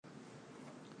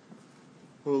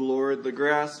O Lord, the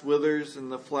grass withers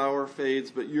and the flower fades,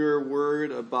 but your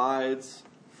word abides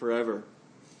forever.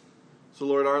 So,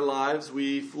 Lord, our lives,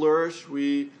 we flourish,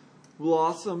 we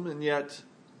blossom, and yet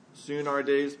soon our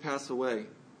days pass away.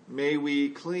 May we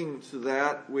cling to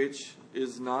that which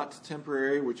is not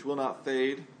temporary, which will not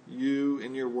fade, you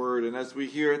and your word. And as we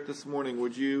hear it this morning,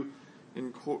 would you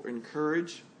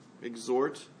encourage,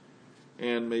 exhort,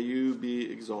 and may you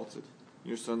be exalted. In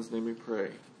your Son's name we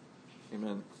pray.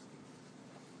 Amen.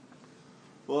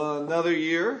 Well, another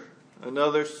year,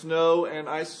 another snow and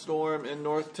ice storm in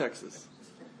North Texas.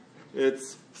 It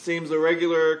seems a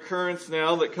regular occurrence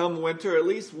now that come winter, at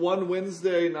least one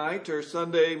Wednesday night or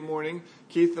Sunday morning,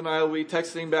 Keith and I will be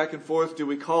texting back and forth. Do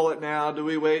we call it now? Do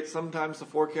we wait? Sometimes the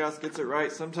forecast gets it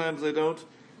right. Sometimes they don't.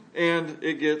 And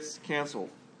it gets canceled.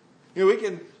 We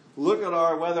can look at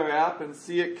our weather app and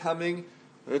see it coming.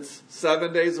 It's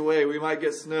 7 days away. We might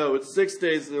get snow. It's 6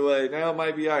 days away. Now it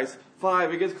might be ice.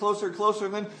 5. It gets closer and closer.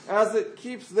 And then as it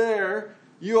keeps there,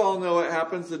 you all know what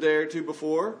happens a day or two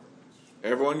before.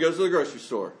 Everyone goes to the grocery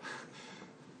store.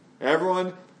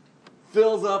 Everyone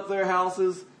fills up their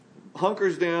houses,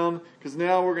 hunkers down, because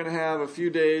now we're going to have a few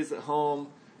days at home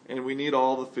and we need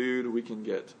all the food we can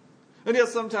get. And yet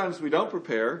sometimes we don't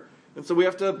prepare. And so we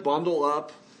have to bundle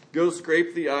up, go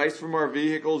scrape the ice from our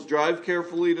vehicles, drive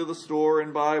carefully to the store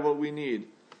and buy what we need.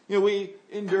 We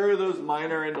endure those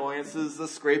minor annoyances, the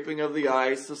scraping of the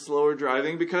ice, the slower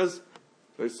driving, because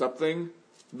there's something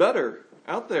better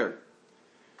out there.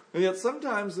 And yet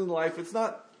sometimes in life it's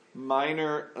not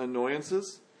minor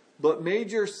annoyances, but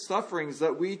major sufferings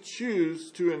that we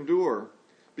choose to endure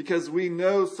because we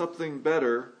know something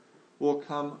better will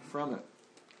come from it.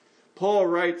 Paul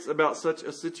writes about such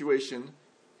a situation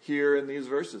here in these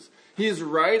verses. He's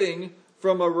writing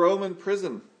from a Roman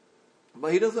prison,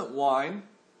 but he doesn't whine,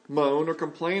 moan, or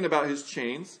complain about his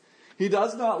chains. He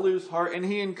does not lose heart, and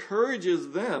he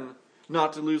encourages them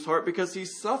not to lose heart because he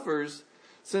suffers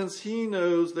since he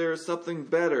knows there is something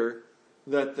better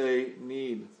that they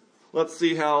need. Let's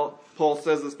see how Paul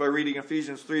says this by reading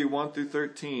Ephesians 3, 1 through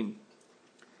 13.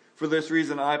 For this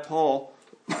reason I, Paul,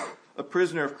 a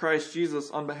prisoner of Christ Jesus,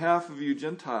 on behalf of you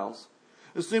Gentiles,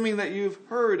 assuming that you've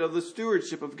heard of the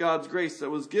stewardship of God's grace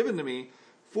that was given to me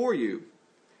for you,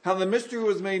 how the mystery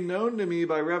was made known to me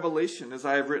by revelation, as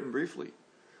I have written briefly.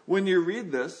 When you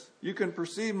read this, you can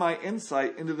perceive my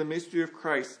insight into the mystery of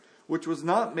Christ, which was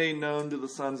not made known to the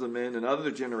sons of men in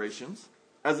other generations,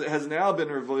 as it has now been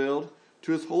revealed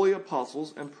to his holy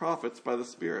apostles and prophets by the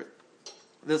Spirit.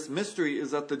 This mystery is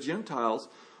that the Gentiles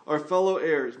are fellow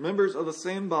heirs, members of the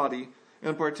same body,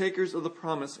 and partakers of the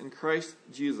promise in Christ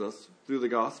Jesus through the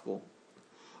gospel.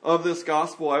 Of this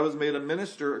gospel I was made a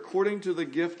minister according to the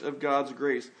gift of God's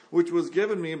grace, which was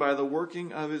given me by the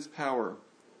working of his power.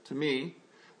 To me,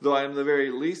 though I am the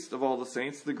very least of all the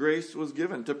saints, the grace was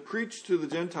given to preach to the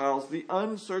Gentiles the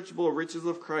unsearchable riches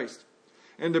of Christ,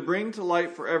 and to bring to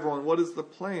light for everyone what is the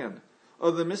plan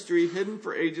of the mystery hidden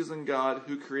for ages in God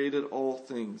who created all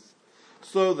things,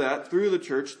 so that through the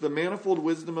church the manifold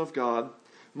wisdom of God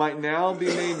might now be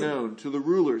made known to the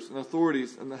rulers and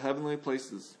authorities in the heavenly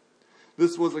places.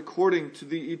 This was according to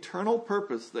the eternal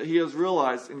purpose that he has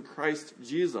realized in Christ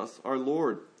Jesus our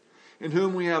Lord, in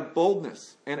whom we have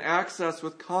boldness and access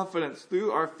with confidence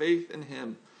through our faith in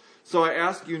him. So I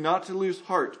ask you not to lose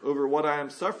heart over what I am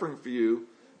suffering for you,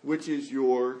 which is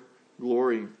your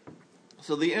glory.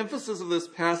 So the emphasis of this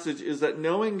passage is that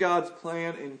knowing God's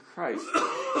plan in Christ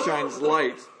shines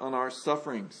light on our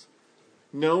sufferings.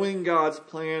 Knowing God's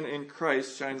plan in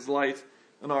Christ shines light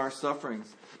on our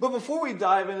sufferings. But before we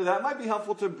dive into that, it might be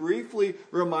helpful to briefly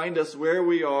remind us where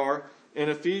we are in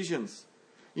Ephesians.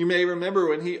 You may remember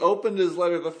when he opened his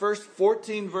letter, the first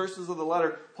 14 verses of the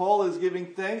letter, Paul is giving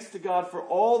thanks to God for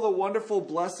all the wonderful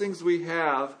blessings we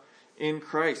have in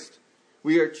Christ.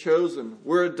 We are chosen,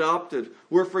 we're adopted,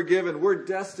 we're forgiven, we're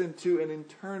destined to an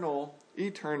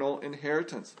eternal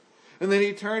inheritance. And then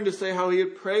he turned to say how he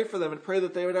would pray for them and pray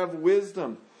that they would have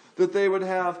wisdom, that they would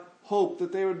have hope,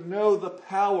 that they would know the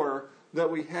power that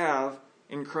we have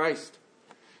in Christ.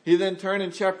 He then turned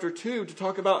in chapter 2 to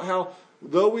talk about how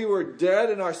though we were dead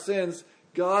in our sins,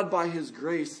 God by his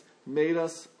grace made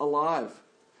us alive.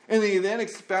 And he then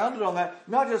expounded on that.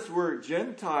 Not just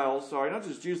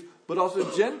Jews, but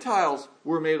also Gentiles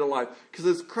were made alive. Because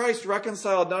as Christ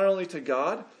reconciled not only to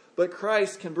God, but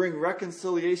Christ can bring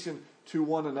reconciliation to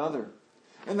one another.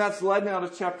 And that's led now to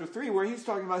chapter 3, where he's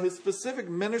talking about his specific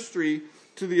ministry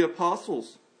to the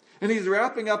apostles. And he's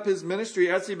wrapping up his ministry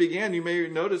as he began. You may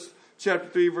notice chapter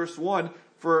 3, verse 1,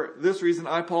 for this reason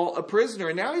I, Paul, a prisoner.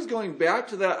 And now he's going back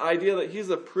to that idea that he's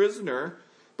a prisoner,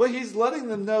 but he's letting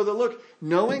them know that, look,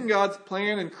 knowing God's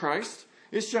plan in Christ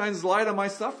It shines light on my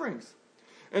sufferings.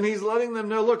 And he's letting them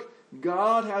know, look,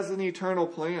 God has an eternal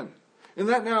plan. And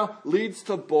that now leads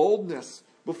to boldness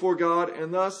before God,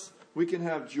 and thus we can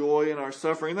have joy in our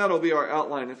suffering. That'll be our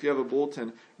outline if you have a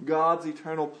bulletin. God's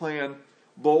eternal plan,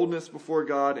 boldness before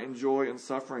God, and joy in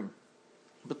suffering.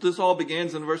 But this all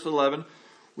begins in verse 11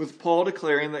 with Paul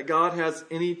declaring that God has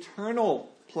an eternal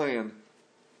plan.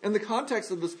 And the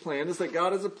context of this plan is that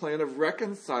God has a plan of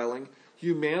reconciling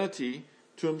humanity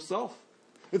to himself.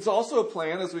 It's also a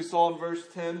plan, as we saw in verse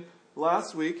 10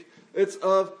 last week, it's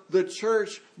of the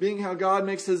church being how God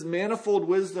makes his manifold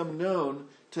wisdom known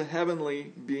to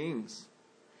heavenly beings.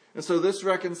 And so this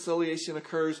reconciliation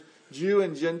occurs Jew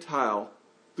and Gentile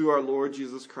through our Lord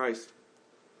Jesus Christ.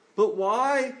 But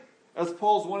why, as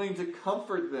Paul's wanting to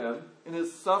comfort them in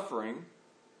his suffering,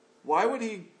 why would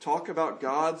he talk about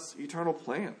God's eternal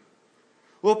plan?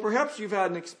 Well, perhaps you've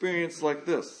had an experience like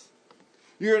this.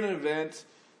 You're at an event,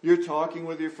 you're talking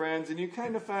with your friends, and you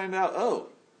kind of find out, oh,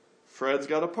 Fred's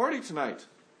got a party tonight.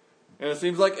 And it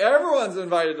seems like everyone's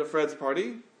invited to Fred's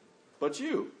party, but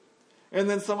you. And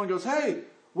then someone goes, hey,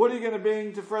 what are you going to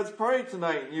bring to Fred's party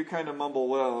tonight? And you kind of mumble,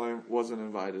 well, I wasn't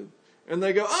invited. And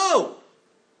they go, oh,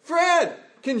 Fred,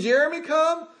 can Jeremy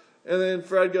come? And then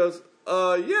Fred goes,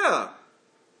 yeah,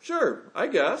 sure, I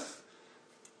guess.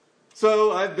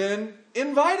 So I've been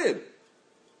invited.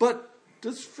 But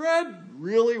does Fred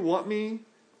really want me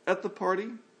at the party?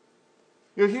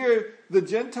 You know, here the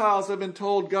Gentiles have been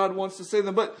told God wants to save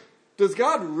them, but does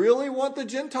God really want the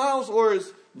Gentiles, or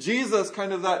is Jesus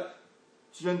kind of that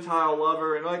Gentile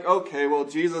lover and like, okay, well,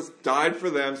 Jesus died for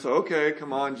them, so okay,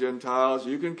 come on, Gentiles,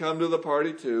 you can come to the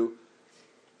party too.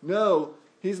 No,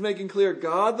 he's making clear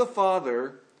God the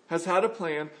Father has had a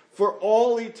plan for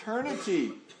all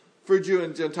eternity for Jew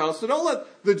and Gentile. So don't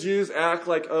let the Jews act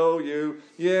like, oh,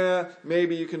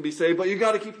 maybe you can be saved, but you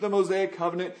got to keep the Mosaic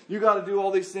covenant. You got to do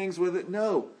all these things with it.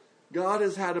 No, God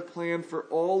has had a plan for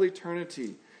all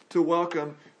eternity to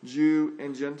welcome Jew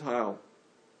and Gentile.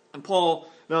 And Paul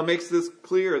now makes this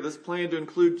clear. This plan to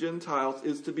include Gentiles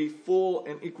is to be full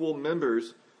and equal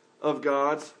members of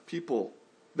God's people.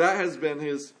 That has been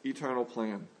his eternal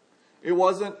plan. It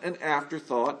wasn't an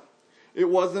afterthought. It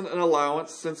wasn't an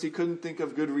allowance, since he couldn't think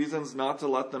of good reasons not to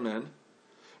let them in.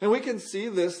 And we can see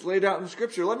this laid out in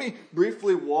Scripture. Let me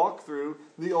briefly walk through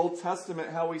the Old Testament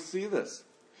how we see this.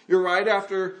 You're right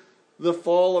after the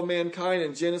fall of mankind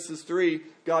in Genesis 3,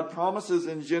 God promises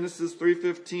in Genesis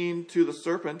 3:15 to the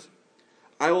serpent,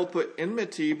 I will put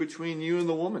enmity between you and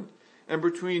the woman, and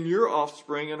between your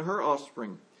offspring and her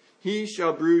offspring. He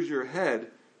shall bruise your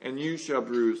head, and you shall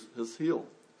bruise his heel.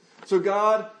 So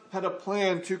God had a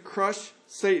plan to crush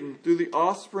Satan through the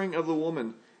offspring of the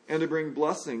woman and to bring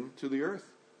blessing to the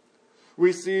earth.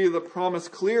 We see the promise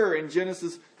clearer in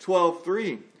Genesis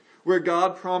 12:3, where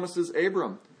God promises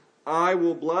Abram, I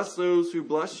will bless those who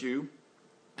bless you,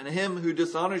 and him who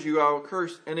dishonors you I will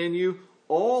curse, and in you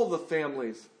all the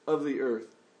families of the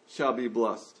earth shall be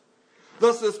blessed.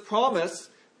 Thus this promise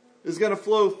is going to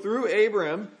flow through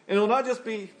Abram, and it will not just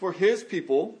be for his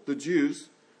people, the Jews,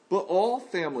 but all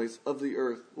families of the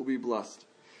earth will be blessed.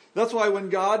 That's why when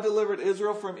God delivered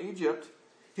Israel from Egypt,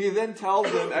 he then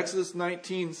tells them, Exodus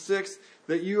 19:6,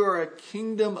 that you are a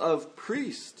kingdom of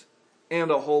priests and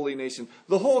a holy nation.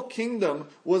 The whole kingdom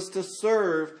was to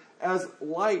serve as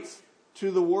lights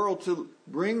to the world, to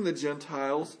bring the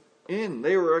Gentiles in.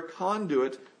 They were a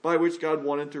conduit by which God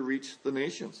wanted to reach the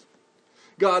nations.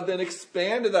 God then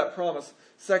expanded that promise,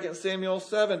 2 Samuel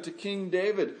 7, to King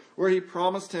David, where he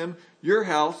promised him, your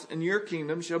house and your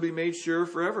kingdom shall be made sure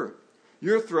forever.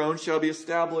 Your throne shall be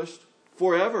established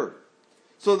forever.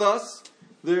 So thus,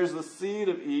 there's the seed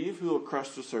of Eve who will crush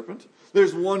the serpent.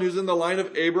 There's one who's in the line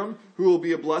of Abram who will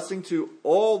be a blessing to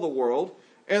all the world.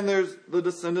 And there's the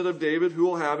descendant of David who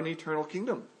will have an eternal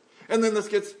kingdom. And then this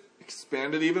gets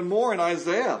expanded even more in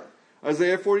Isaiah.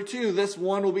 Isaiah 42, this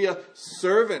one will be a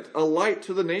servant, a light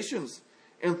to the nations.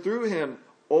 And through him,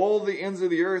 all the ends of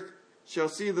the earth shall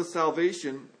see the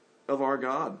salvation of our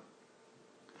God.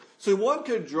 So one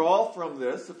could draw from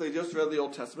this, if they just read the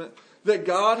Old Testament, that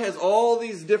God has all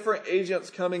these different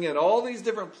agents coming in, all these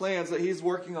different plans that he's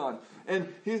working on.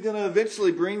 And he's going to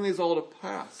eventually bring these all to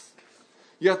pass.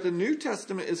 Yet the New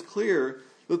Testament is clear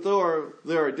that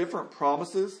there are different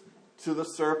promises to the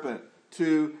serpent,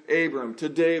 to Abram, to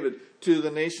David, to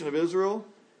the nation of Israel.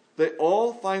 They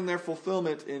all find their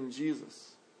fulfillment in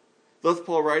Jesus. Thus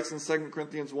Paul writes in 2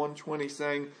 Corinthians 1:20,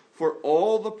 saying, for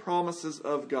all the promises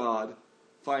of God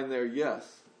find their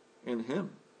yes in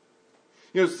him.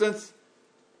 You know, since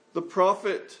the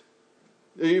prophet,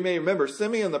 you may remember,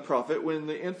 Simeon the prophet, when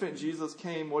the infant Jesus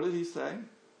came, what did he say?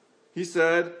 He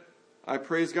said, I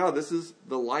praise God. This is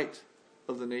the light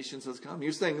of the nations has come.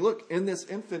 You're saying, look, in this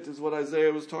infant is what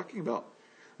Isaiah was talking about.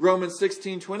 Romans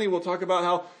 16:20 will talk about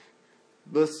how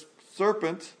the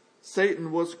serpent,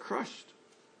 Satan, was crushed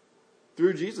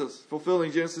through Jesus,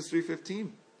 fulfilling Genesis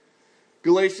 3:15.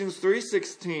 Galatians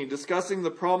 3:16, discussing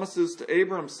the promises to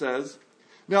Abram, says,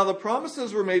 now the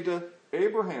promises were made to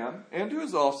Abraham and to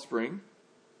his offspring.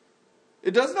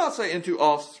 It does not say into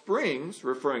offsprings,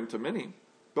 referring to many,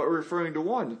 but referring to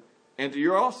one, and to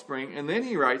your offspring. And then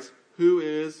he writes, who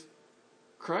is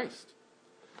Christ.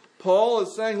 Paul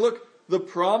is saying, look, the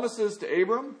promises to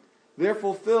Abram, they're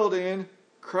fulfilled in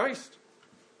Christ.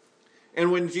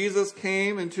 And when Jesus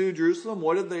came into Jerusalem,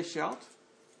 what did they shout?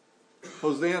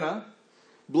 Hosanna.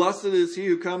 Blessed is he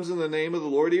who comes in the name of the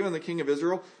Lord, even the King of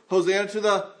Israel. Hosanna to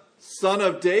the Son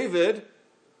of David.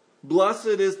 Blessed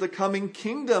is the coming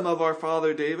kingdom of our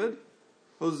father David.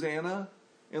 Hosanna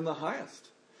in the highest.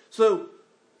 So,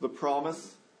 the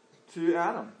promise to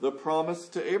Adam, the promise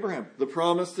to Abraham, the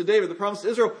promise to David, the promise to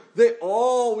Israel, they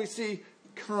all, we see,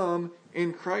 come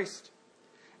in Christ.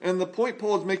 And the point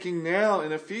Paul is making now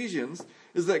in Ephesians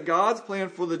is that God's plan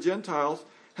for the Gentiles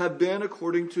had been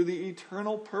according to the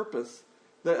eternal purpose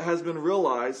that has been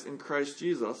realized in Christ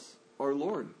Jesus, our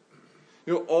Lord.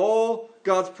 You know, all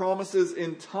God's promises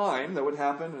in time that would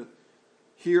happen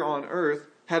here on earth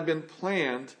had been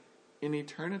planned in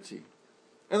eternity.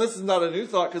 And this is not a new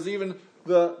thought, because even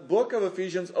the book of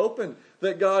Ephesians opened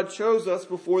that God chose us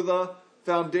before the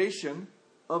foundation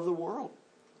of the world.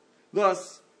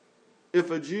 Thus, if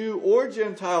a Jew or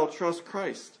Gentile trust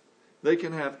Christ, they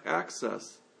can have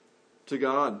access to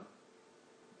God.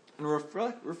 And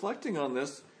reflecting on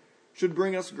this should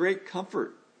bring us great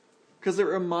comfort, because it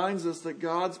reminds us that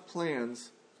God's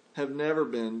plans have never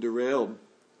been derailed.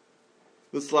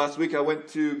 This last week I went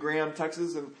to Graham,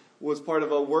 Texas, and was part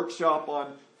of a workshop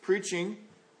on preaching,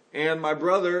 and my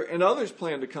brother and others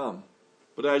planned to come.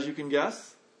 But as you can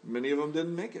guess, many of them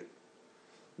didn't make it.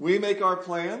 We make our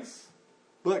plans,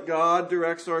 but God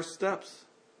directs our steps.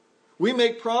 We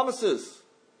make promises,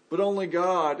 but only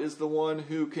God is the one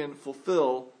who can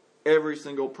fulfill every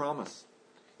single promise.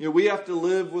 You know, we have to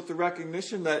live with the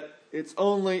recognition that it's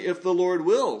only if the Lord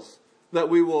wills that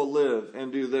we will live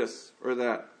and do this or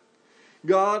that.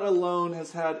 God alone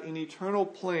has had an eternal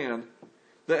plan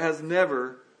that has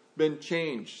never been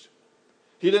changed.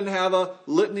 He didn't have a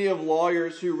litany of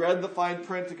lawyers who read the fine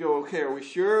print to go, okay, are we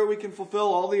sure we can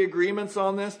fulfill all the agreements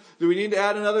on this? Do we need to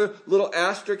add another little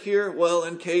asterisk here? Well,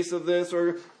 in case of this,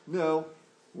 or no.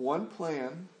 One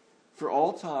plan for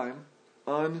all time,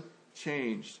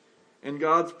 unchanged. And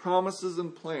God's promises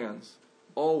and plans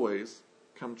always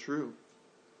come true.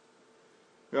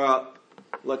 I won't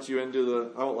let you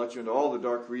into all the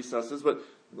dark recesses, but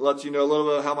let you know a little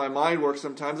bit of how my mind works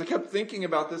sometimes. I kept thinking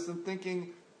about this and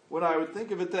thinking, when I would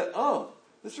think of it, that,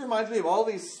 this reminds me of all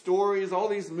these stories, all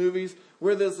these movies,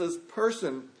 where there's this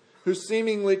person who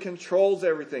seemingly controls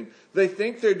everything. They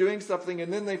think they're doing something,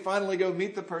 and then they finally go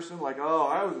meet the person like,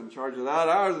 I was in charge of that,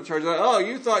 I was in charge of that. Oh,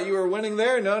 you thought you were winning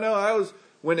there? No, I was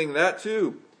winning that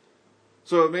too.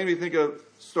 So it made me think of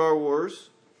Star Wars,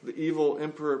 the evil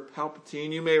Emperor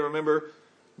Palpatine. You may remember,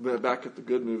 back at the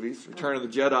good movies, Return of the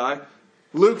Jedi,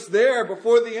 Luke's there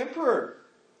before the Emperor.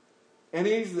 And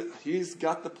he's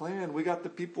got the plan. We got the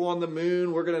people on the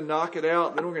moon. We're going to knock it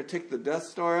out. Then we're going to take the Death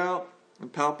Star out.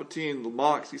 And Palpatine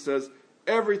mocks. He says,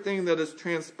 everything that has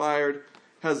transpired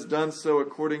has done so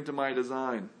according to my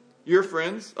design. Your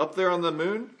friends up there on the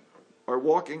moon are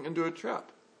walking into a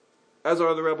trap, as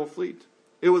are the rebel fleet.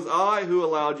 It was I who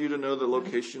allowed you to know the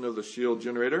location of the shield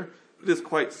generator. It is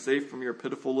quite safe from your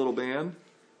pitiful little band.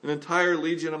 An entire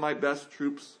legion of my best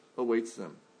troops awaits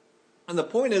them. And the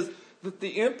point is that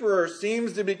the Emperor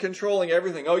seems to be controlling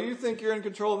everything. Oh, you think you're in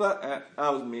control of that?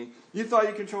 That was me. You thought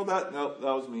you controlled that? No, that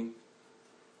was me.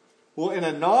 Well, in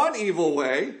a non-evil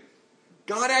way,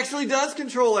 God actually does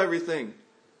control everything.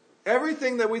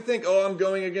 Everything that we think, I'm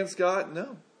going against God.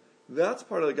 No, that's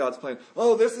part of God's plan.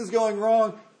 Oh, this is going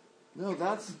wrong. No,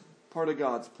 that's part of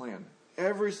God's plan.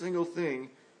 Every single thing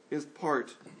is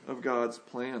part of God's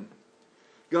plan.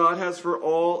 God has for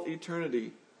all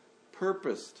eternity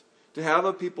purposed to have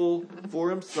a people for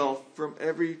himself from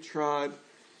every tribe,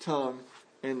 tongue,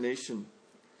 and nation.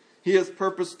 He has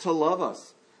purposed to love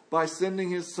us by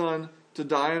sending his Son to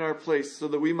die in our place so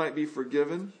that we might be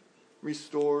forgiven,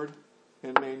 restored,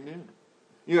 and made new.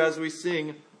 You know, as we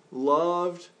sing,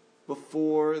 loved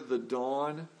before the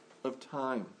dawn of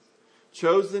time,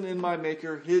 chosen in my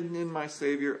Maker, hidden in my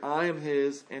Savior, I am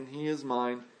his and he is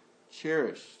mine,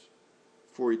 cherished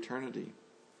for eternity.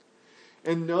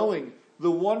 And knowing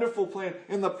the wonderful plan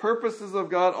and the purposes of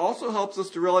God also helps us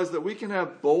to realize that we can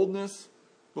have boldness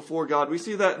before God. We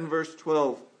see that in verse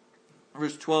 12.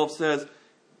 Verse 12 says,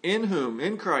 in whom,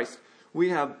 in Christ, we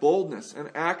have boldness and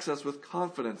access with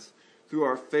confidence through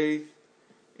our faith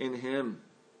in Him.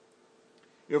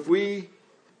 If we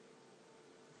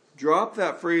drop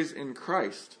that phrase in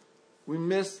Christ, we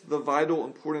miss the vital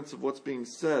importance of what's being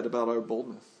said about our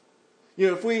boldness.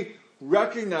 If we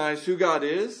recognize who God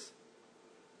is,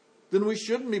 then we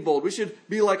shouldn't be bold. We should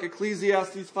be like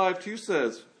Ecclesiastes 5:2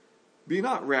 says, be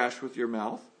not rash with your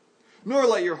mouth, nor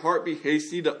let your heart be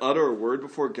hasty to utter a word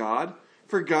before God.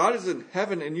 For God is in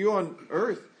heaven and you on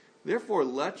earth. Therefore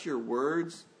let your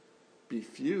words be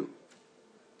few.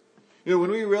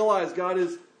 When we realize God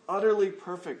is utterly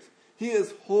perfect, He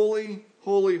is holy,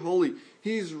 holy, holy.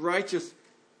 He's righteous.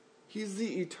 He's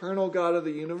the eternal God of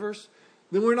the universe.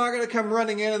 Then we're not going to come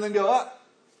running in and then go,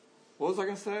 what was I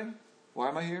going to say? Why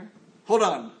am I here? Hold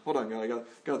on, God. I got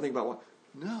to think about what.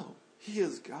 No, He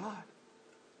is God.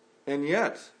 And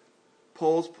yet,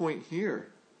 Paul's point here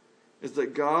is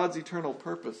that God's eternal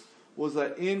purpose was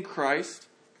that in Christ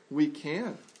we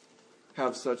can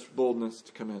have such boldness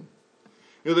to come in.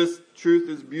 This truth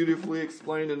is beautifully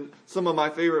explained in some of my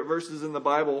favorite verses in the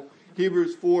Bible.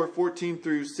 Hebrews 4:14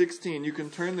 through 16. You can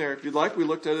turn there if you'd like. We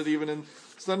looked at it even in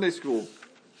Sunday school.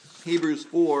 Hebrews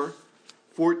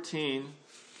 4:14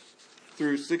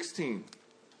 through 16.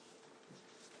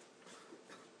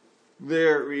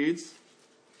 There it reads,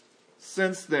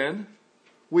 since then,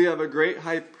 we have a great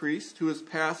high priest who has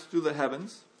passed through the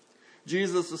heavens,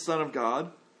 Jesus the Son of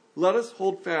God. Let us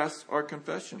hold fast our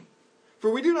confession.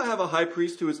 For we do not have a high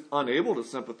priest who is unable to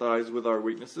sympathize with our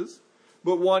weaknesses,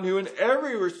 but one who in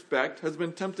every respect has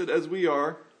been tempted as we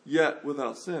are, yet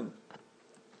without sin.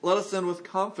 Let us then with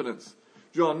confidence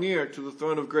draw near to the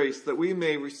throne of grace, that we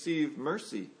may receive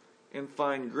mercy and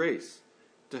find grace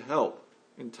to help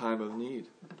in time of need.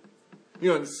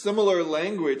 In similar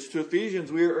language to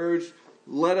Ephesians, we are urged,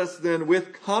 let us then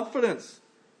with confidence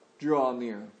draw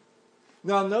near.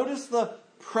 Now notice the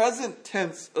present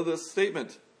tense of this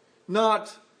statement.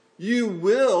 Not, you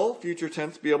will, future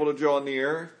tense, be able to draw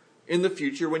near in the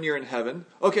future when you're in heaven.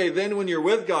 Okay, then when you're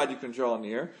with God, you can draw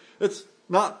near. It's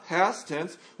not past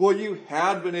tense. Well, you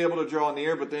had been able to draw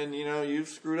near, but then, you've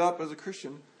screwed up as a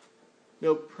Christian.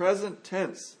 No, present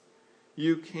tense.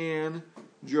 You can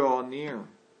draw near.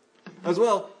 As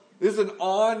well, there's an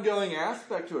ongoing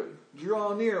aspect to it.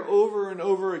 Draw near over and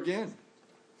over again.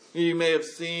 You may have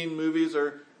seen movies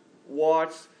or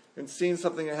watched and seen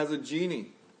something that has a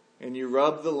genie. And you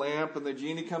rub the lamp and the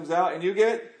genie comes out and you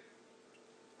get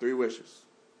 3 wishes.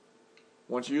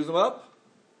 Once you use them up,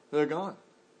 they're gone.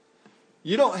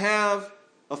 You don't have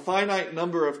a finite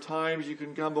number of times you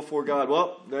can come before God.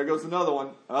 Well, there goes another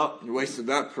one. Oh, you wasted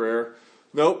that prayer.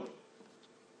 Nope.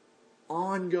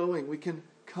 Ongoing. We can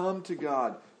come to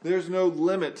God. There's no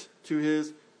limit to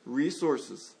His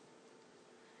resources.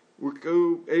 We're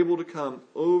able to come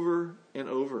over and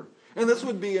over. And this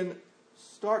would be in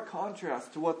stark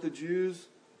contrast to what the Jews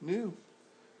knew.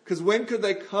 Because when could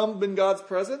they come in God's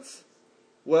presence?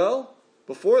 Well,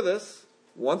 before this,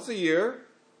 once a year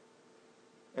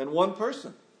and one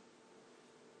person.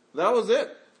 That was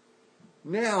it.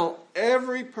 Now,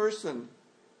 every person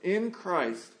in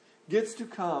Christ gets to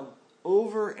come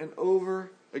over and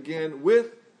over again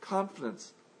with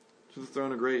confidence to the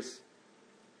throne of grace.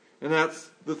 And that's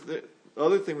the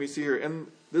other thing we see here. And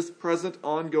this present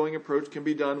ongoing approach can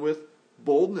be done with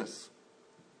boldness.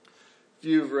 If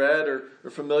you've read or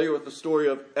are familiar with the story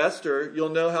of Esther, you'll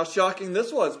know how shocking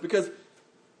this was. Because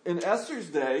in Esther's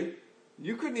day,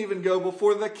 you couldn't even go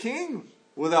before the king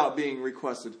without being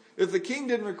requested. If the king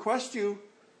didn't request you,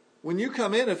 when you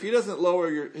come in, if he doesn't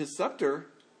lower his scepter,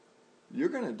 you're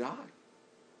going to die.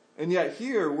 And yet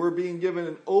here, we're being given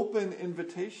an open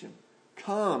invitation.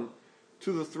 Come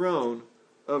to the throne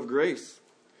of grace.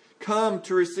 Come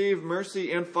to receive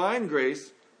mercy and find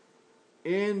grace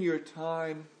in your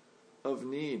time of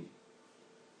need.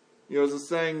 As the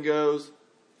saying goes,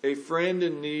 a friend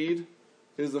in need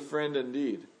is a friend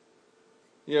indeed.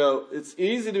 It's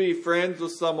easy to be friends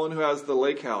with someone who has the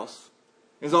lake house.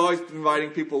 Is always inviting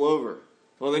people over.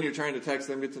 Well, then you're trying to text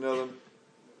them, get to know them.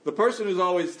 The person who's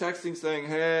always texting saying,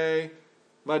 hey,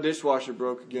 my dishwasher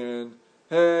broke again.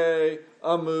 Hey,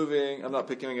 I'm moving. I'm not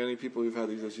picking on any people who've had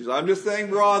these issues. I'm just saying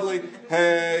broadly,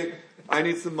 hey, I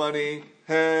need some money.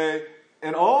 Hey.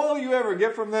 And all you ever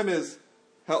get from them is,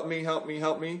 help me, help me,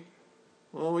 help me.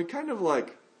 Well, we kind of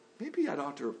maybe I'd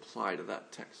ought to reply to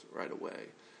that text right away.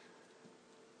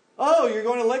 Oh, you're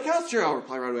going to Lake House? Sure, I'll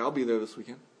reply right away. I'll be there this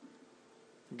weekend.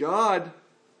 God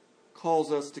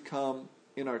calls us to come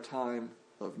in our time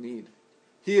of need.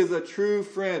 He is a true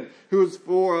friend who is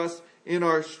for us in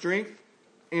our strength.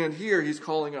 And here he's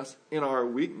calling us in our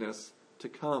weakness to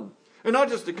come. And not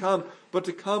just to come, but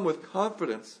to come with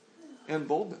confidence and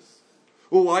boldness.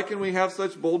 Well, why can we have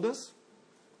such boldness?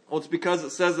 Well, it's because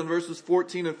it says in verses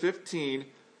 14 and 15,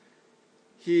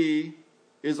 he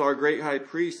is our great high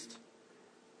priest.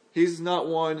 He's not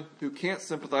one who can't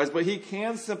sympathize, but he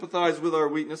can sympathize with our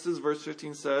weaknesses, verse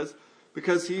 15 says,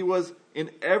 because he was in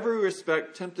every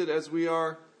respect tempted as we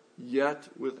are, yet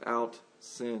without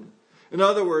sin. In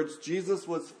other words, Jesus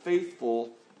was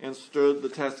faithful and stood the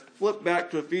test. Flip back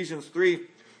to Ephesians 3,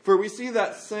 for we see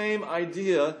that same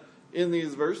idea in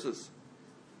these verses.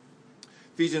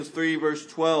 Ephesians 3, verse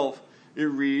 12, it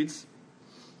reads,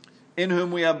 in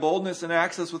whom we have boldness and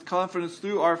access with confidence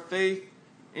through our faith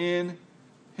in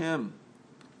him.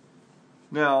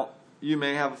 Now, you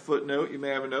may have a footnote, you may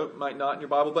have a note, might not in your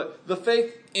Bible, but the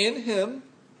faith in him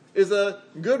is a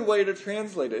good way to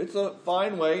translate it. It's a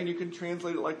fine way, and you can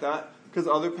translate it like that because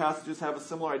other passages have a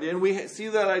similar idea. And we see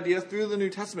that idea through the New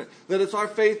Testament, that it's our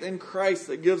faith in Christ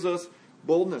that gives us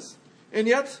boldness. And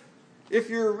yet, if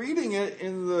you're reading it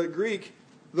in the Greek,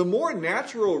 the more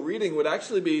natural reading would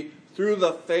actually be through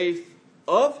the faith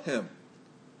of him.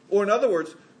 Or in other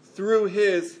words, through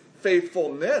his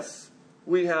faithfulness,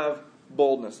 we have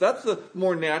boldness. That's the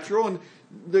more natural, and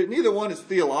neither one is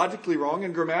theologically wrong,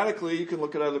 and grammatically you can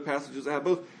look at other passages that have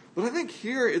both. But I think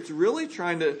here it's really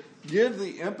trying to give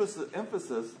the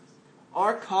emphasis.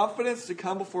 Our confidence to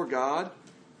come before God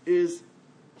is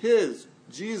his,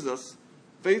 Jesus,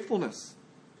 faithfulness.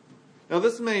 Now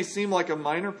this may seem like a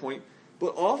minor point,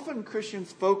 but often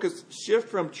Christians' focus shift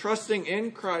from trusting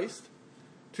in Christ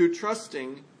to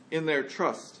trusting in their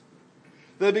trust.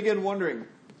 They begin wondering,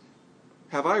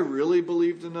 have I really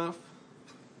believed enough?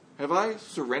 Have I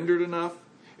surrendered enough?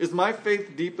 Is my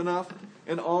faith deep enough?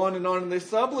 And on and on. And they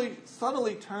subtly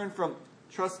turn from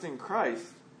trusting Christ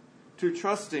to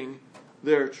trusting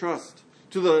their trust,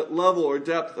 to the level or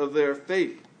depth of their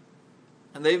faith.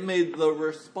 And they've made the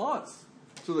response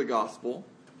to the gospel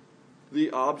the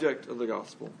object of the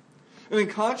gospel. And in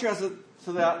contrast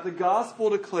to that, the gospel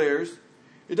declares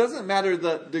it doesn't matter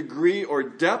the degree or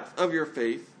depth of your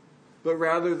faith, but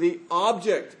rather the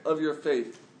object of your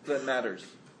faith that matters.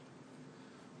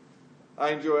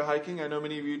 I enjoy hiking. I know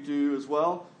many of you do as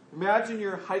well. Imagine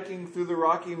you're hiking through the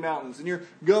Rocky Mountains and you're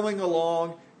going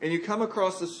along and you come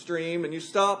across a stream and you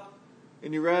stop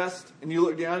and you rest and you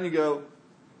look down and you go,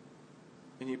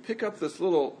 and you pick up this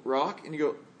little rock and you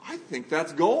go, I think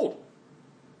that's gold.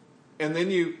 And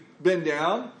then you bend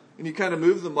down and you kind of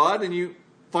move the mud and you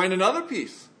find another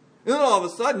piece. And then all of a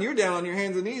sudden you're down on your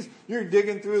hands and knees. You're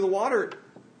digging through the water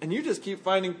and you just keep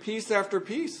finding piece after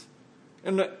piece.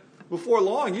 And before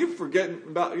long you've forgotten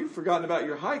about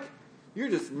your hike. You're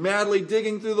just madly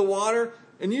digging through the water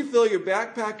and you fill your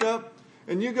backpack up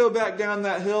and you go back down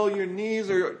that hill. Your knees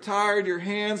are tired. Your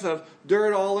hands have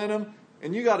dirt all in them.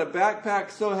 And you got a backpack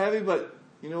so heavy, but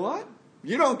you know what?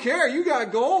 You don't care. You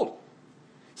got gold.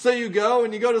 So you go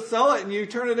and you go to sell it and you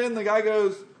turn it in. The guy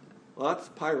goes, well, that's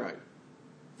pyrite.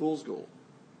 Fool's gold.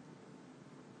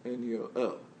 And you go,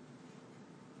 oh.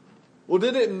 Well,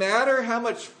 did it matter how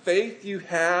much faith you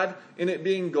had in it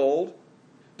being gold?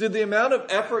 Did the amount of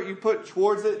effort you put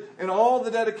towards it and all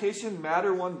the dedication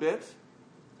matter one bit?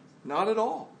 Not at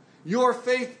all. Your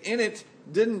faith in it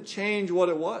didn't change what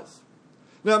it was.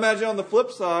 Now imagine on the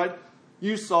flip side,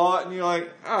 you saw it and you're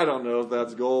like, I don't know if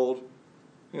that's gold.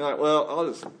 You're like, well, I'll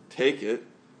just take it.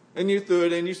 And you threw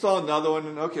it in. You saw another one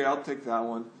and okay, I'll take that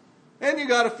one. And you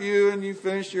got a few and you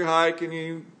finish your hike and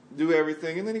you do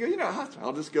everything. And then you go,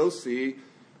 I'll just go see.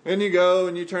 And you go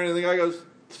and you turn and the guy goes,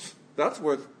 that's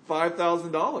worth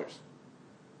 $5,000.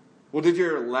 Well, did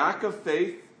your lack of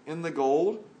faith in the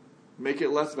gold make it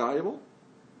less valuable?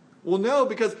 Well, no,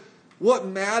 because what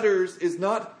matters is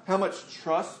not how much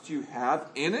trust you have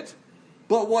in it,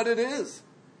 but what it is.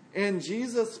 And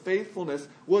Jesus' faithfulness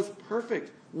was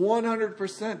perfect,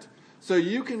 100%. So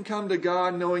you can come to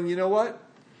God knowing, you know what?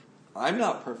 I'm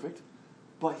not perfect,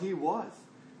 but he was.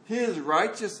 His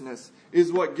righteousness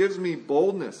is what gives me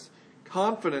boldness,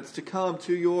 confidence to come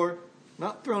to your,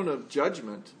 not throne of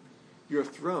judgment, your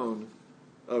throne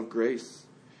of grace.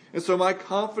 And so my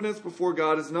confidence before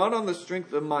God is not on the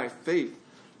strength of my faith,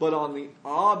 but on the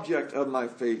object of my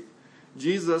faith,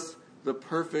 Jesus, the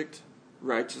perfect,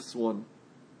 righteous one.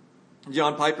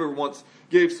 John Piper once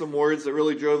gave some words that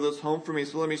really drove this home for me,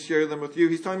 so let me share them with you.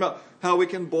 He's talking about how we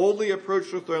can boldly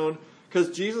approach the throne because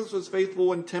Jesus was faithful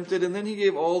when tempted, and then he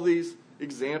gave all these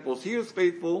examples. He was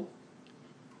faithful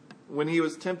when he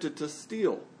was tempted to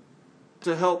steal,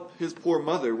 to help his poor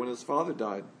mother when his father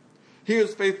died. He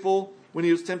was faithful when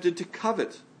he was tempted to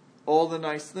covet all the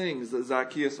nice things that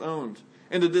Zacchaeus owned,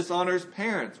 and to dishonor his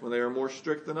parents when they were more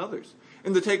strict than others,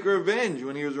 and to take revenge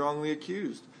when he was wrongly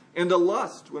accused, and to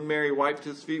lust when Mary wiped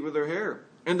his feet with her hair,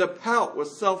 and to pout with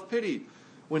self-pity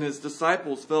when his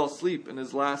disciples fell asleep in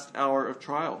his last hour of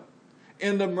trial,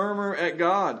 and to murmur at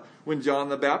God when John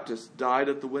the Baptist died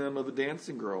at the whim of a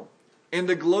dancing girl, and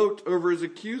to gloat over his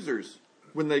accusers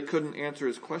when they couldn't answer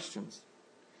his questions.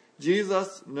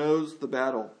 Jesus knows the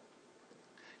battle.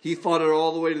 He fought it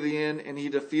all the way to the end, and he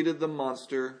defeated the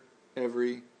monster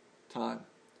every time.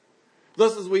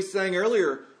 Thus, as we sang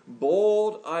earlier,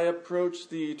 bold I approach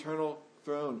the eternal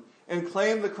throne and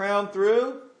claim the crown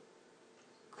through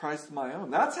Christ my own.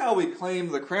 That's how we claim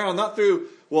the crown, not through,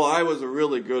 well, I was a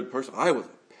really good person. I was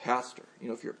a pastor. You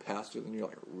know, if you're a pastor, then you're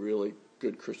like a really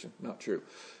good Christian. Not true.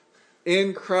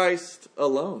 In Christ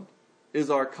alone is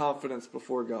our confidence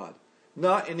before God.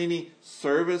 Not in any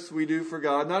service we do for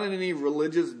God, not in any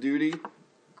religious duty.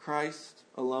 Christ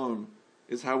alone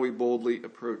is how we boldly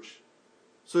approach.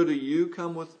 So do you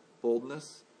come with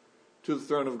boldness to the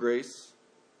throne of grace?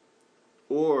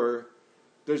 Or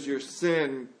does your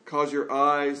sin cause your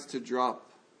eyes to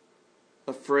drop,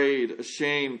 afraid,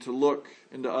 ashamed to look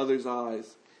into others'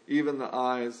 eyes, even the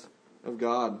eyes of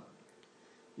God?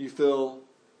 You feel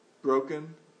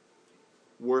broken,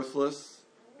 worthless,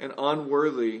 and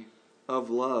unworthy of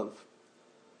love.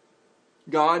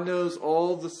 God knows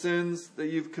all the sins that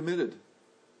you've committed,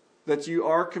 that you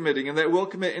are committing, and that will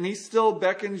commit, and he still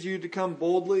beckons you to come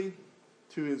boldly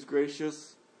to his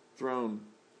gracious throne.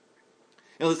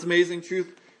 And this amazing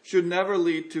truth should never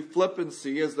lead to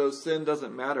flippancy as though sin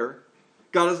doesn't matter.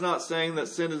 God is not saying that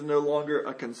sin is no longer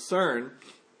a concern.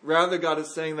 Rather, God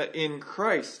is saying that in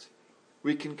Christ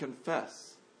we can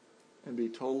confess and be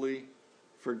totally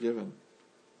forgiven.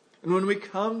 And when we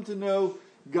come to know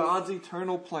God's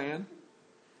eternal plan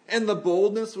and the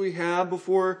boldness we have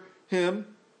before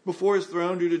him, before his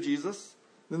throne due to Jesus,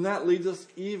 then that leads us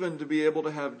even to be able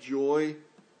to have joy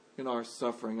in our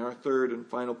suffering. Our third and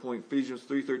final point, Ephesians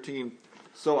 3:13.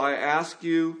 So I ask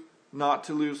you not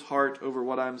to lose heart over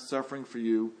what I'm suffering for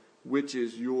you, which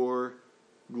is your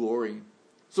glory.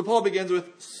 So Paul begins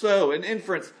with so, an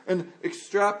inference, an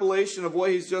extrapolation of what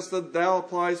he's just said now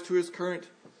applies to his current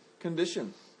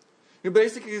condition. You're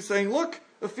basically saying, look,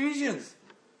 Ephesians,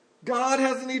 God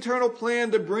has an eternal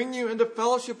plan to bring you into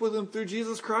fellowship with him through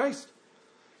Jesus Christ.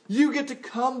 You get to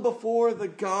come before the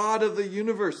God of the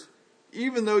universe,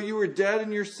 even though you were dead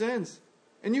in your sins.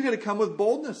 And you get to come with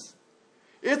boldness.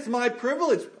 It's my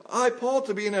privilege, Paul,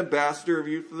 to be an ambassador of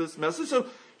you for this message. So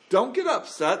don't get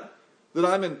upset that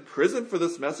I'm in prison for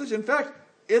this message. In fact,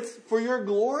 it's for your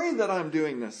glory that I'm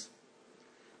doing this.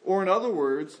 Or in other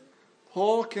words,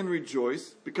 Paul can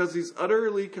rejoice because he's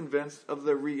utterly convinced of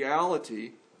the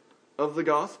reality of the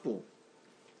gospel.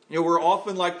 You know, we're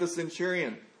often like the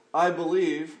centurion. I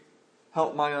believe,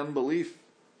 help my unbelief.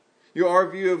 You know, our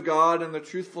view of God and the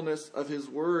truthfulness of his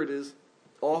word is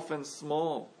often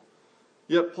small.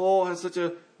 Yet Paul has such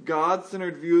a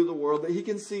God-centered view of the world that he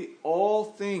can see all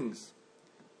things,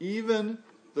 even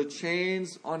the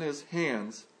chains on his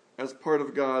hands, as part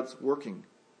of God's working.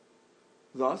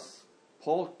 Thus,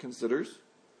 Paul considers,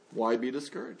 why be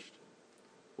discouraged?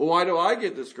 Well, why do I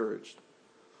get discouraged?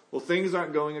 Well, things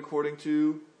aren't going according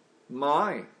to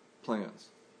my plans.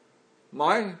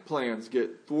 My plans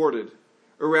get thwarted,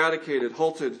 eradicated,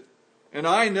 halted, and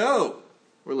I know,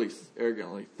 or at least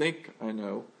arrogantly think I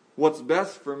know, what's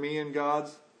best for me in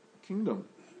God's kingdom.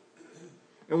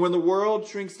 And when the world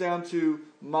shrinks down to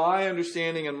my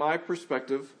understanding and my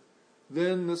perspective,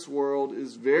 then this world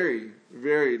is very,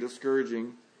 very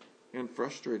discouraging and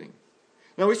frustrating.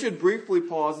 Now we should briefly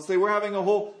pause and say we're having a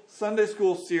whole Sunday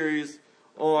school series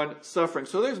on suffering.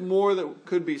 So there's more that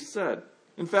could be said.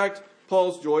 In fact,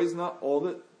 Paul's joy is not all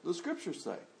that the scriptures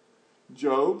say.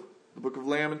 Job, the book of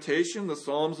Lamentation, the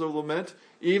Psalms of Lament,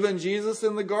 even Jesus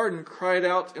in the garden cried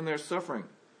out in their suffering.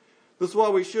 This is why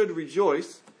we should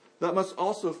rejoice. That must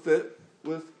also fit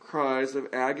with cries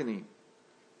of agony.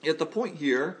 Yet the point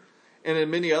here, and in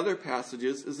many other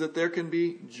passages, is that there can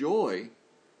be joy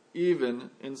even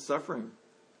in suffering.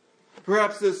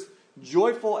 Perhaps this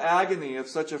joyful agony, if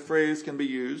such a phrase can be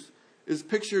used, is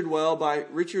pictured well by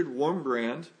Richard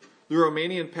Wurmbrand, the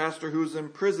Romanian pastor who was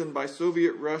imprisoned by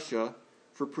Soviet Russia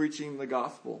for preaching the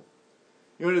gospel.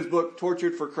 In his book,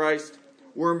 Tortured for Christ,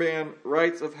 Wurmbrand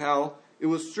writes of how it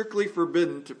was strictly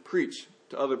forbidden to preach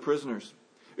to other prisoners.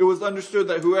 It was understood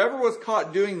that whoever was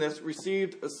caught doing this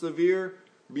received a severe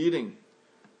beating.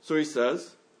 So he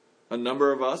says, a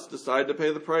number of us decided to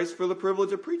pay the price for the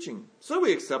privilege of preaching. So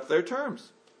we accept their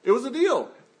terms. It was a deal.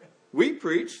 We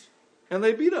preached, and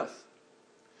they beat us.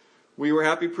 We were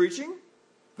happy preaching.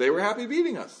 They were happy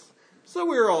beating us. So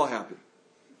we were all happy.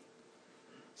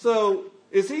 So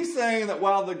is he saying that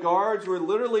while the guards were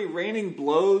literally raining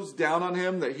blows down on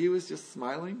him, that he was just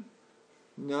smiling?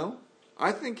 No.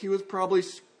 I think he was probably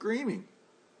screaming.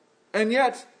 And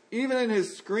yet, even in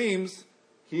his screams,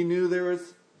 he knew there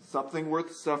was something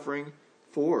worth suffering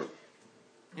for.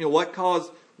 You know, what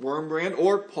caused Wurmbrand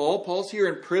or Paul's here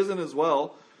in prison as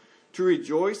well, to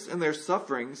rejoice in their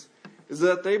sufferings is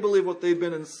that they believe what they'd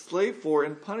been enslaved for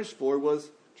and punished for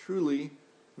was truly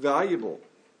valuable.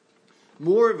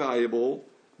 More valuable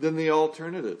than the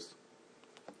alternatives.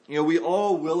 You know, we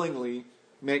all willingly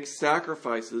make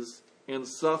sacrifices and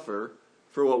suffer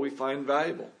for what we find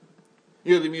valuable.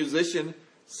 You know, the musician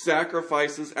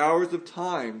sacrifices hours of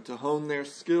time to hone their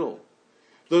skill.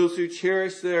 Those who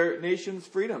cherish their nation's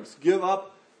freedoms give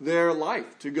up their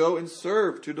life to go and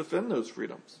serve to defend those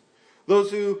freedoms.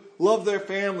 Those who love their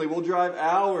family will drive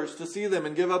hours to see them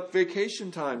and give up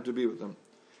vacation time to be with them.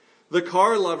 The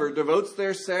car lover devotes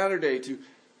their Saturday to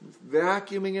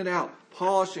vacuuming it out,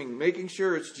 polishing, making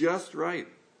sure it's just right.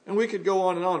 And we could go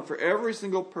on and on. For every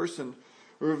single person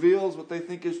reveals what they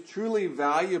think is truly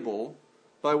valuable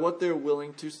by what they're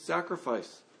willing to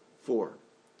sacrifice for.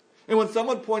 And when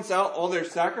someone points out all their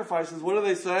sacrifices, what do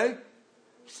they say?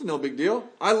 It's no big deal.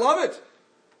 I love it.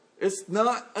 It's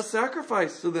not a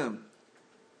sacrifice to them.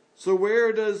 So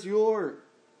where does your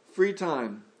free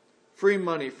time, free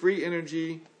money, free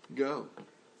energy go?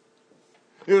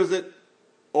 Is it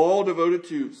all devoted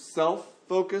to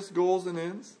self-focused goals and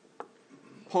ends?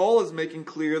 Paul is making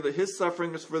clear that his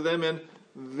suffering is for them in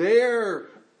their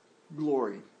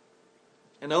glory.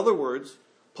 In other words,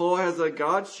 Paul has a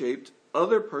God-shaped,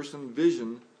 other-person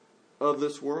vision of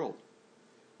this world.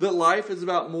 That life is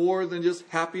about more than just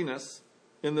happiness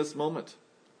in this moment.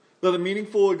 That a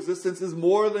meaningful existence is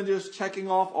more than just checking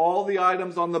off all the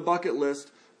items on the bucket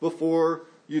list before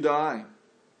you die.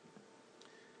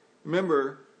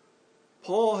 Remember,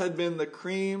 Paul had been the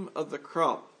cream of the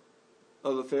crop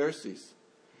of the Pharisees.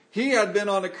 He had been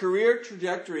on a career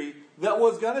trajectory that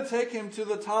was going to take him to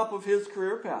the top of his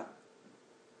career path.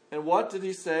 And what did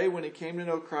he say when he came to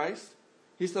know Christ?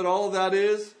 He said all of that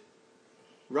is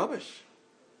rubbish.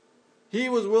 He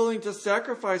was willing to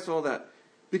sacrifice all that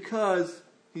because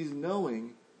he's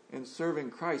knowing and serving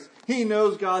Christ. He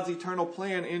knows God's eternal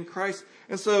plan in Christ.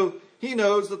 And so he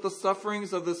knows that the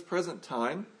sufferings of this present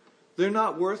time, they're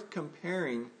not worth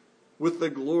comparing with the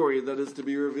glory that is to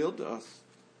be revealed to us.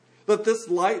 That this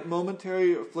light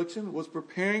momentary affliction was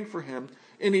preparing for him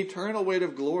an eternal weight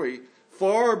of glory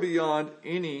far beyond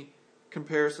any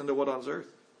comparison to what on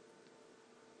earth.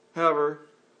 However,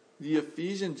 the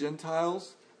Ephesian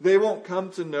Gentiles, they won't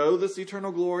come to know this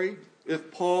eternal glory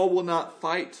if Paul will not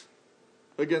fight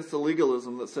against the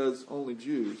legalism that says only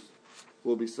Jews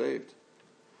will be saved.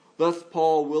 Thus,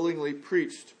 Paul willingly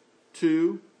preached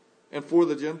to and for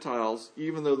the Gentiles,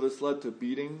 even though this led to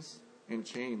beatings and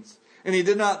chains. And he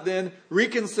did not then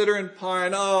reconsider and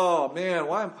pine, oh man,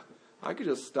 I could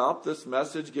just stop this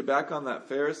message, get back on that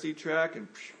Pharisee track, and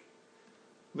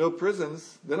no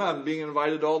prisons. Then I'm being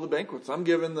invited to all the banquets. I'm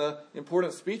giving the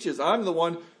important speeches. I'm the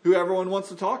one who everyone wants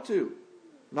to talk to,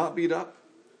 not beat up.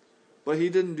 But he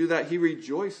didn't do that. He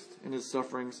rejoiced in his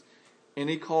sufferings, and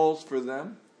he calls for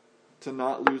them to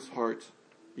not lose heart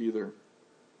either.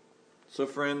 So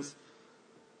friends,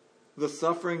 the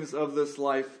sufferings of this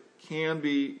life can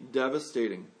be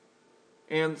devastating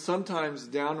and sometimes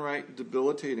downright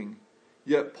debilitating.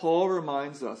 Yet Paul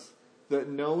reminds us that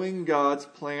knowing God's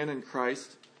plan in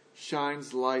Christ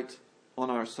shines light on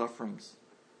our sufferings.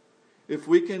 If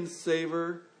we can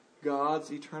savor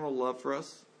God's eternal love for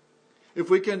us, if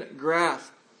we can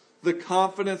grasp the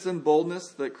confidence and boldness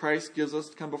that Christ gives us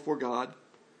to come before God,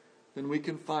 then we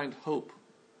can find hope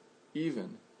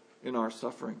even in our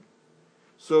suffering.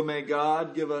 So may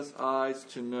God give us eyes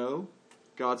to know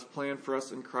God's plan for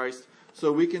us in Christ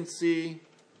so we can see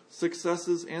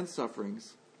successes and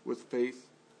sufferings with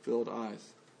faith-filled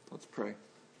eyes. Let's pray.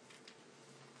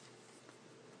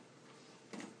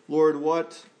 Lord,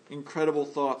 what incredible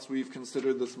thoughts we've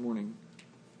considered this morning.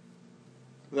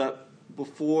 That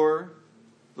before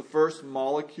the first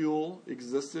molecule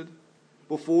existed,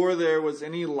 before there was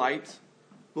any light,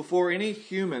 before any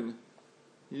human,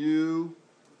 you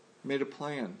made a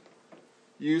plan.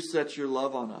 You set your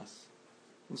love on us.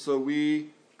 And so we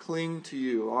cling to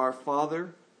you, our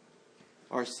Father,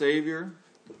 our Savior,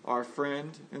 our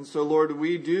friend. And so, Lord,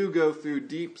 we do go through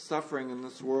deep suffering in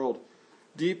this world,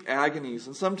 deep agonies.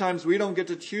 And sometimes we don't get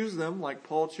to choose them like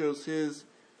Paul chose his.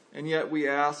 And yet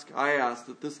I ask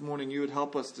that this morning you would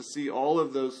help us to see all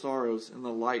of those sorrows in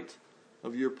the light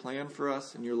of your plan for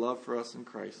us and your love for us in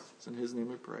Christ. It's in His name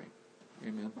we pray.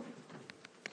 Amen.